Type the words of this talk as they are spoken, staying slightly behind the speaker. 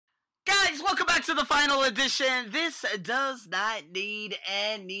guys, welcome back to the final edition. This does not need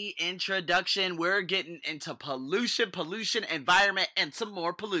any introduction. We're getting into pollution, environment, and some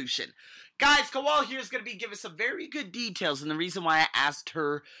more pollution. Guys, Kawal here is going to be giving some very good details, and the reason why I asked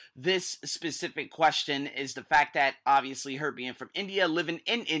her this specific question is the fact that, obviously, her being from India, living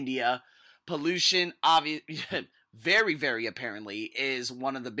in India, pollution, obviously, very, very apparently, is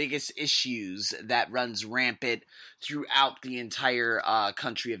one of the biggest issues that runs rampant throughout the entire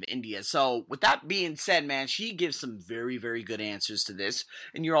country of India. So, with that being said, man, she gives some very, very good answers to this,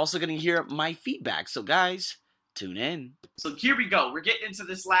 and you're also going to hear my feedback. So, guys, tune in. So here we go. We're getting into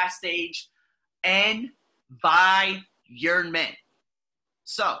this last stage, environment.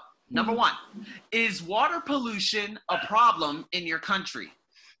 So, number one, is water pollution a problem in your country?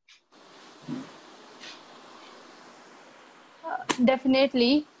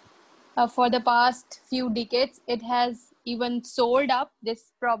 Definitely. For the past few decades, it has even soared up.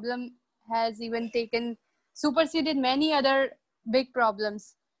 This problem has even superseded many other big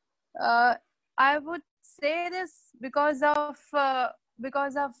problems. I would say this because of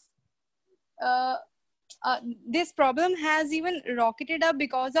this problem has even rocketed up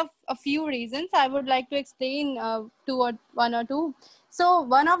because of a few reasons. I would like to explain one or two. So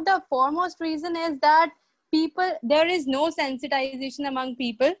one of the foremost reason is that there is no sensitization among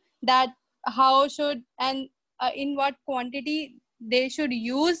people that how should and in what quantity they should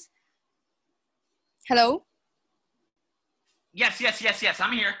use. Hello? Yes,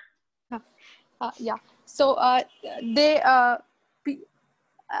 I'm here. Yeah. So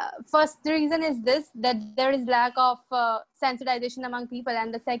first reason is this, that there is lack of sensitization among people,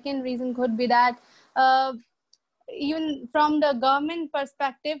 and the second reason could be that even from the government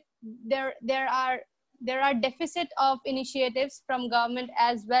perspective, there are deficit of initiatives from government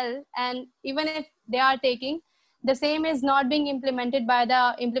as well, and even if they are taking, the same is not being implemented by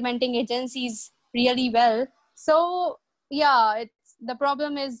the implementing agencies really well. So yeah, the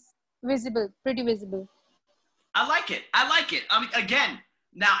problem is pretty visible. I like it. I mean, again,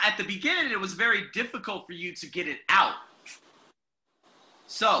 now at the beginning, it was very difficult for you to get it out.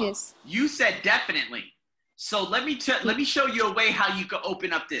 So yes. You said definitely. So let me show you a way how you can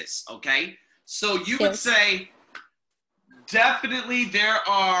open up this, okay? So you would say, definitely there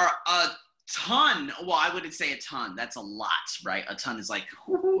are a ton. Well, I wouldn't say a ton. That's a lot, right? A ton is like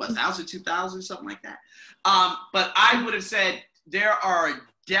 1,000, 2,000, something like that. But I would have said there are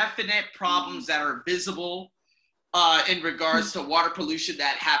definite problems that are visible in regards to water pollution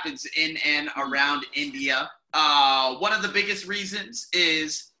that happens in and around India. One of the biggest reasons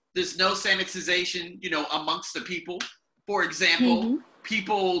is there's no sanitization, amongst the people. For example,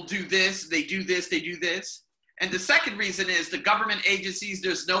 people do this, they do this, they do this. And the second reason is the government agencies,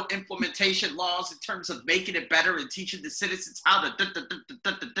 there's no implementation laws in terms of making it better and teaching the citizens how to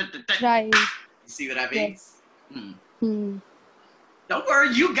Right. You see what I mean? Yes. Don't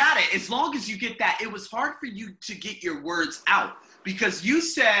worry, you got it. As long as you get that. It was hard for you to get your words out because you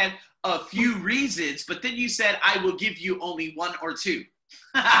said a few reasons, but then you said, I will give you only one or two.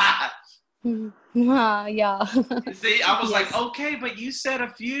 Yeah. See, I was like, okay, but you said a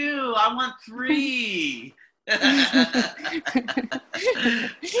few. I want 3.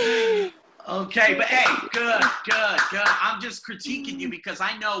 Okay, but hey, good. I'm just critiquing you because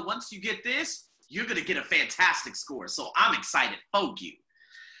I know once you get this, you're going to get a fantastic score. So I'm excited for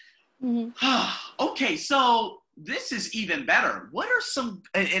you. Okay, so this is even better. What are some,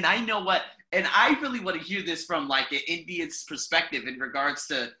 and I know what, and I really want to hear this from like an Indian's perspective in regards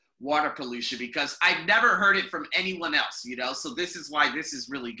to water pollution because I've never heard it from anyone else, so this is why this is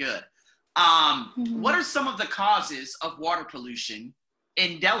really good. What are some of the causes of water pollution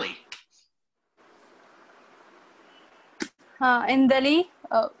in Delhi? In Delhi,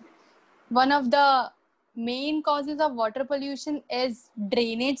 one of the main causes of water pollution is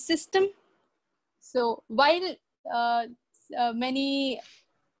drainage system. So while many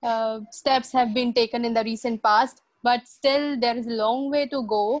steps have been taken in the recent past, but still there is a long way to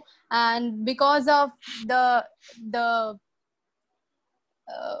go, and because of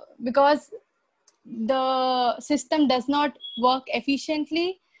because the system does not work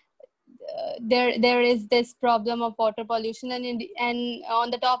efficiently, there is this problem of water pollution, and on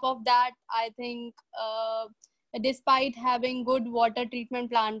the top of that, I think despite having good water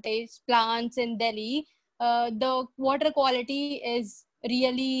treatment plants in Delhi, the water quality is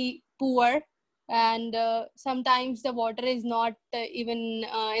really poor, and sometimes the water is not even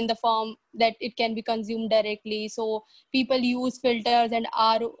in the form that it can be consumed directly. So people use filters and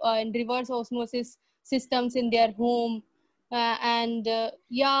and reverse osmosis systems in their home,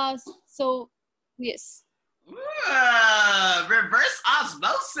 so yes. Reverse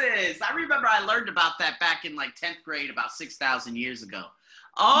osmosis. I remember I learned about that back in like 10th grade about 6,000 years ago.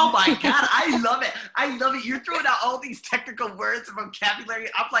 Oh my God, I love it. I love it. You're throwing out all these technical words and vocabulary.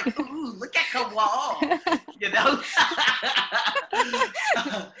 I'm like, ooh, look at Kawal. You know?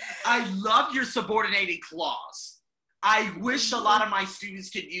 I love your subordinating clause. I wish a lot of my students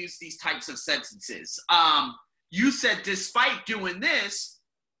could use these types of sentences. You said, despite doing this,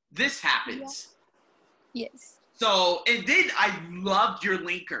 this happens. Yeah. Yes. So, and then I loved your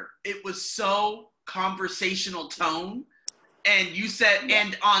linker. It was so conversational tone. And you said,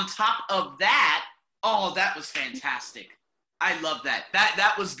 and on top of that, oh, that was fantastic. I love that.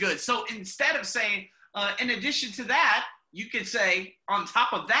 That was good. So instead of saying, in addition to that, you could say, on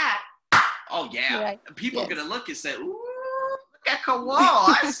top of that, oh, yeah. Right. People are going to look and say, ooh, look at Kawal.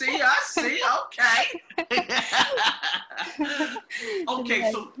 I see. Okay.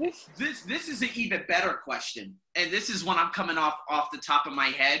 Okay, so this is an even better question. And this is one I'm coming off the top of my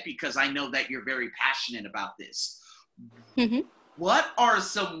head because I know that you're very passionate about this. Mm-hmm. What are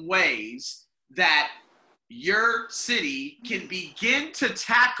some ways that your city can begin to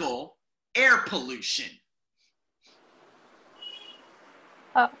tackle air pollution?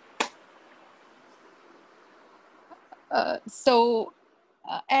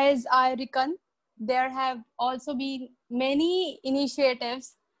 As I reckon, there have also been many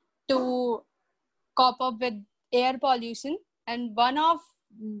initiatives to cope up with air pollution, and one of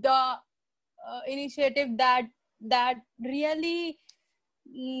the initiative that really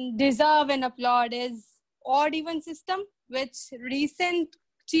deserve an applaud is odd even system, which recent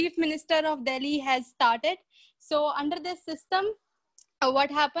Chief Minister of Delhi has started. So under this system, what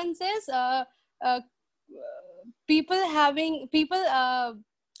happens is people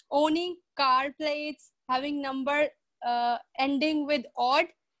owning car plates having number ending with odd,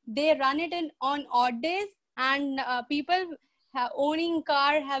 they run it on odd days, and people owning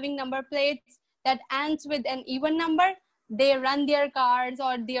car having number plates that ends with an even number, they run their cars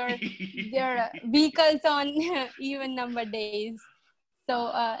or their vehicles on even number days.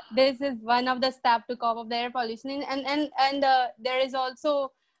 So this is one of the steps to cope up the air pollution, and there is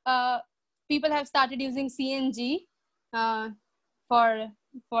also people have started using CNG for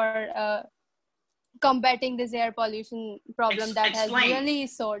combating this air pollution problem that has really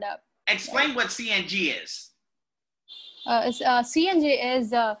soared up. Explain what CNG is. CNG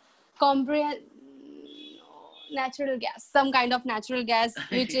is natural gas, some kind of natural gas,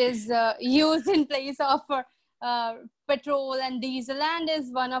 which is used in place of petrol and diesel, and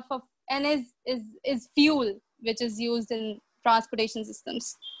is one of and is fuel which is used in transportation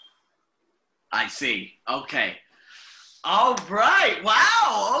systems. I see. Okay. All right.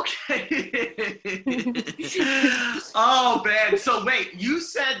 Wow. Okay. Oh, man. So wait, you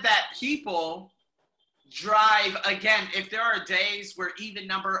said that people drive, again, if there are days where even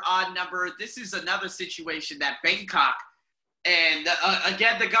number, odd number, this is another situation that Bangkok, and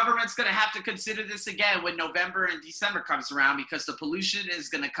again, the government's going to have to consider this again when November and December comes around, because the pollution is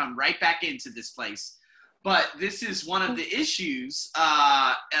going to come right back into this place. But this is one of the issues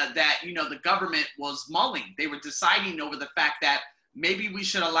that, you know, the government was mulling. They were deciding over the fact that maybe we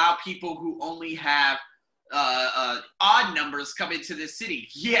should allow people who only have odd numbers come into this city.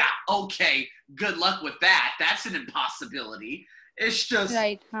 Yeah, okay, good luck with that. That's an impossibility. It's just,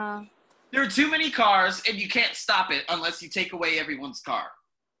 right, huh? There are too many cars, and you can't stop it unless you take away everyone's car.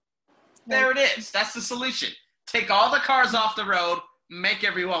 Right. There it is. That's the solution. Take all the cars off the road, make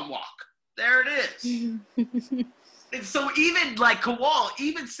everyone walk. There it is. And so even like Kawal,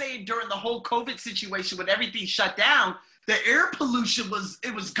 even saying during the whole COVID situation when everything shut down, the air pollution was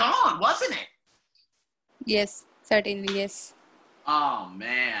gone, wasn't it? Yes, certainly, yes. Oh,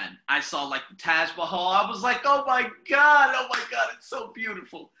 man. I saw like the Taj Mahal. I was like, oh my God, it's so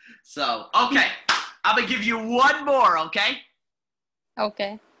beautiful. So, okay, I'm going to give you one more, okay?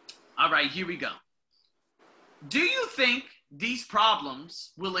 Okay. All right, here we go. Do you think these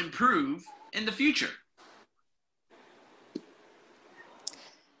problems will improve in the future?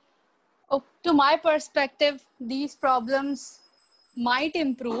 Oh, to my perspective, these problems might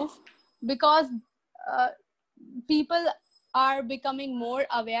improve because people are becoming more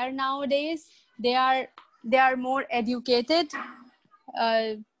aware nowadays. They are more educated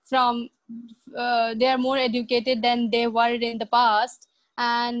they are more educated than they were in the past,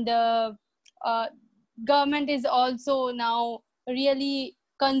 and government is also now really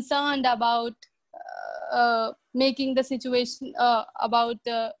concerned about making the situation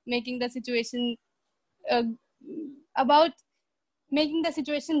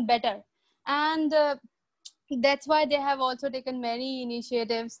better, and that's why they have also taken many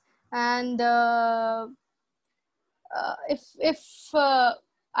initiatives, and if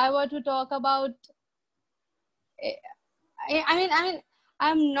I were to talk about, I mean,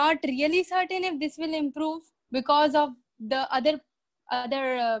 I'm not really certain if this will improve because of the other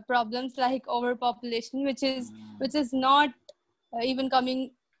problems like overpopulation, which is not even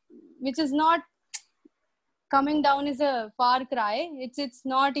coming, which is not coming down is a far cry. It's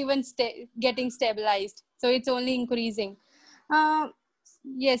not even getting stabilized, so it's only increasing.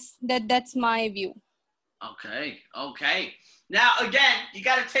 Yes, that's my view. Okay. Now, again, you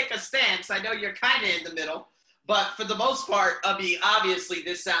got to take a stance. I know you're kind of in the middle, but for the most part, I mean, obviously,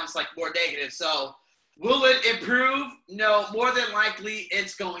 this sounds like more negative. So, will it improve? No, more than likely,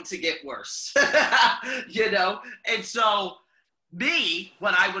 it's going to get worse. You know? And so,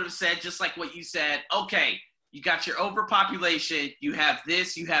 what I would have said, just like what you said, okay, you got your overpopulation, you have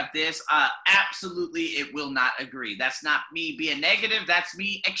this. Absolutely, it will not agree. That's not me being negative. That's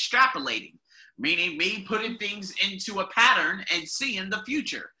me extrapolating, meaning me putting things into a pattern and seeing the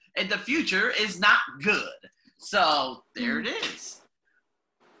future. And the future is not good. So there it is.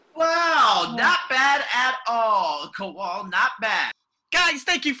 Wow, not bad at all, Kawal, not bad. Guys,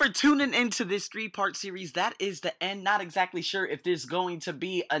 thank you for tuning into this 3-part series. That is the end. Not exactly sure if there's going to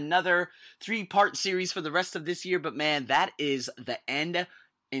be another 3-part series for the rest of this year, but man, that is the end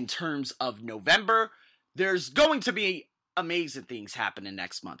in terms of November. There's going to be amazing things happening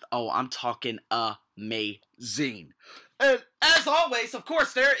next month. Oh, I'm talking amazing. As always, of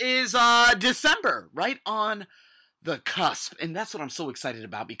course, there is December right on the cusp, and that's what I'm so excited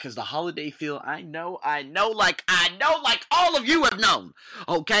about, because the holiday feel, I know like all of you have known,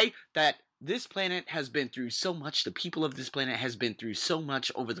 okay, that this planet has been through so much, the people of this planet has been through so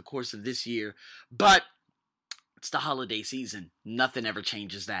much over the course of this year, but it's the holiday season. Nothing ever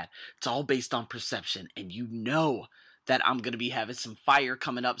changes that. It's all based on perception, and you know that I'm going to be having some fire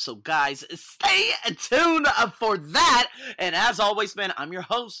coming up. So guys, stay tuned for that. And as always, man, I'm your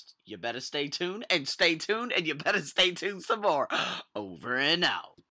host. You better stay tuned, and you better stay tuned some more. Over and out.